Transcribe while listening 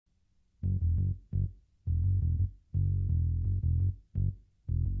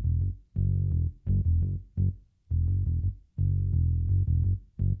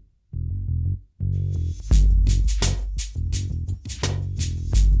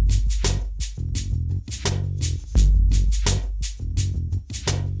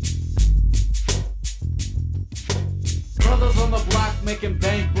making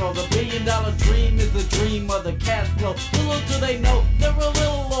bankroll. The $1 billion dream is the dream of the cash flow. Little do they know they're a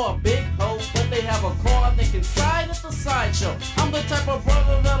little or a big hoe, but they have a car they can side at the sideshow. I'm the type of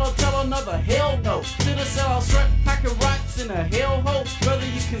brother that'll tell another hell no to the sellout strap, packing rocks in a hellhole. Brother,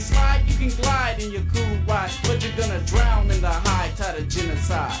 you can slide, you can glide in your cool ride, but you're gonna drown in the high tide of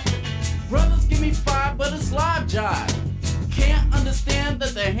genocide. Brothers give me 5, but it's live jive. Can't understand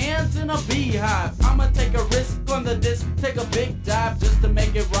that their hands in a beehive. I'ma take a risk on the disc, take a big dive just to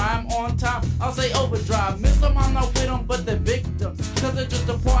make it rhyme on time. I'll say overdrive, miss them, I'm not with them, but they're victims, cause they're just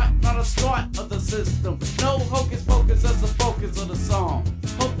a part, not a start of the system. No hocus pocus, that's the focus of the song.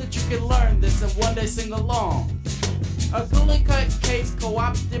 Hope that you can learn this and one day sing along. A coolie cut case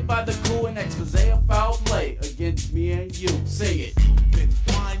co-opted by the coup and expose of foul play against me and you. Sing it. You've been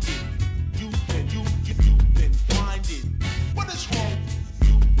blinded. You've been blinded. What is wrong?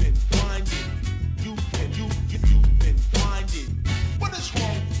 You've been blinded. You've been blinded. What is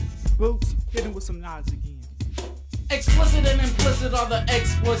wrong? Boots, hit him with some nods again. Explicit and implicit are the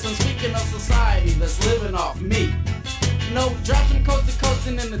exploits. I'm speaking of society that's living off me. No, drops from coast to coast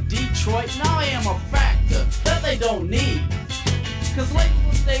and into Detroit. Now I am a factor that they don't need. Cause labels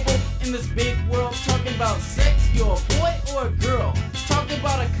are stable in this big world. Talking about sex, you're a boy or a girl. Talking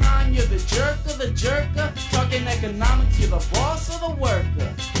about a con, you're the jerk or the jerker. Talking economics, you're the boss or the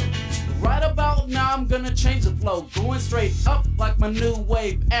worker. Right about now I'm gonna change the flow, going straight up like my new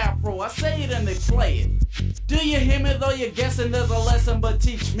wave afro. I say it and they play it. Do you hear me though? You're guessing there's a lesson, but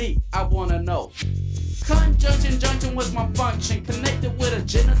teach me, I wanna know. Conjunction, junction was my function, connected with a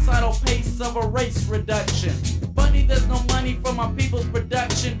genocidal pace of a race reduction. Funny there's no money for my people's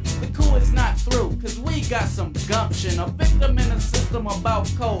production. The coup is not through, cause we got some gumption. A victim in a system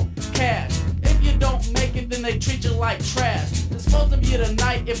about cold cash. If you don't make it, then they treat you like trash. Dispose of you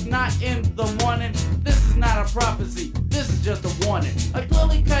tonight, if not in the morning. This is not a prophecy, this is just a warning. A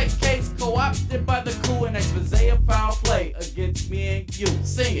clearly cut case co-opted by the coup and expose of foul play against me and you.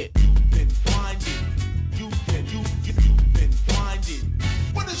 Sing it. You've been blinded. You've been blinded.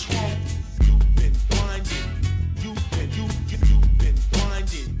 What is wrong? You've been blinded. You've been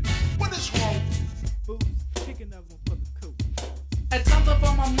blinded. What is wrong? Boots, kick another one for the coup. At times I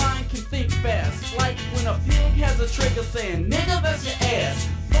find my mind can think fast, like when a pig has a trigger saying, nigga, that's your ass.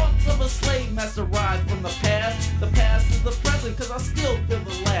 Thoughts of a slave master rise from the past. The past is the present, cause I still feel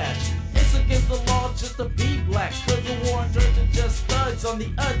the lash. It's against the law just to be black, cause the war and dirt are just thugs on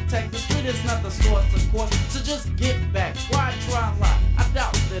the attack. The street is not the source of course, so just get back. Why try and lie? I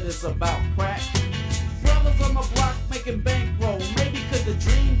doubt that it's about crack. Brothers on the block making bankroll. Maybe could the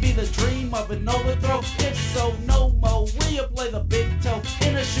dream be the dream of an overthrow? If so, no more. Will you play the big toe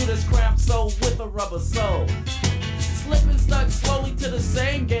in a shooter's cramped soul with a rubber sole? Slipping stuck slowly to the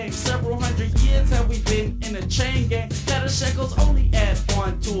same game. Several hundred years have we been in a chain gang. That shekels only add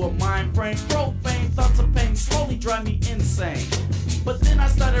on to a mind frame. Profane thoughts of pain slowly drive me insane. But then I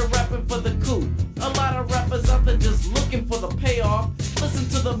started rapping for the coup. A lot of rappers out there just looking for the payoff. Listen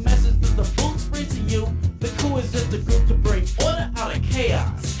to the message that the boots bring to you. The coup is just a group to bring order out of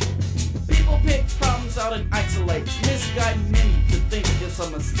chaos. People pick problems out and isolate, misguide many to think it's a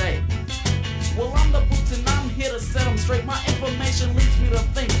mistake. Well, I'm the boots and I'm here to set them straight. My information leads me to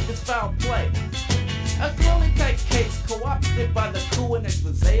think it's foul play. A clearly cut case co-opted by the coup and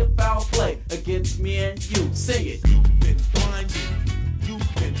expose of foul play against me and you. Sing it. You've been blinded.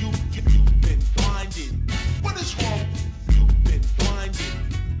 You've been blinded. What is wrong? You've been blinded.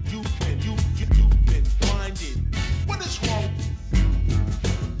 You've been blinded. What is wrong?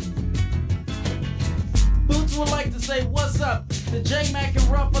 Boots would like to say what's up. The J-Mac and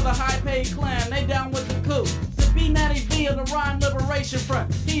Ruff of the high-paid clan, they down with the coup. To B Natty V of the Rhyme Liberation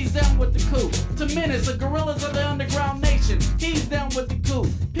Front, he's down with the coup. To Menace, the gorillas of the underground nation, he's down with the coup.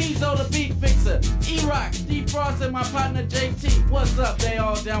 Pizo the Beatmaker, E-Rock, D-Frost and my partner JT, what's up? They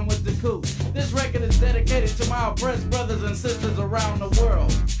all down with the coup. This record is dedicated to my oppressed brothers and sisters around the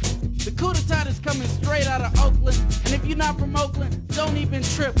world. The coup d'etat is coming straight out of Oakland, and if you're not from Oakland, don't even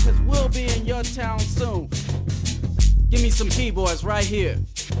trip, cause we'll be in your town soon. Give me some keyboards right here.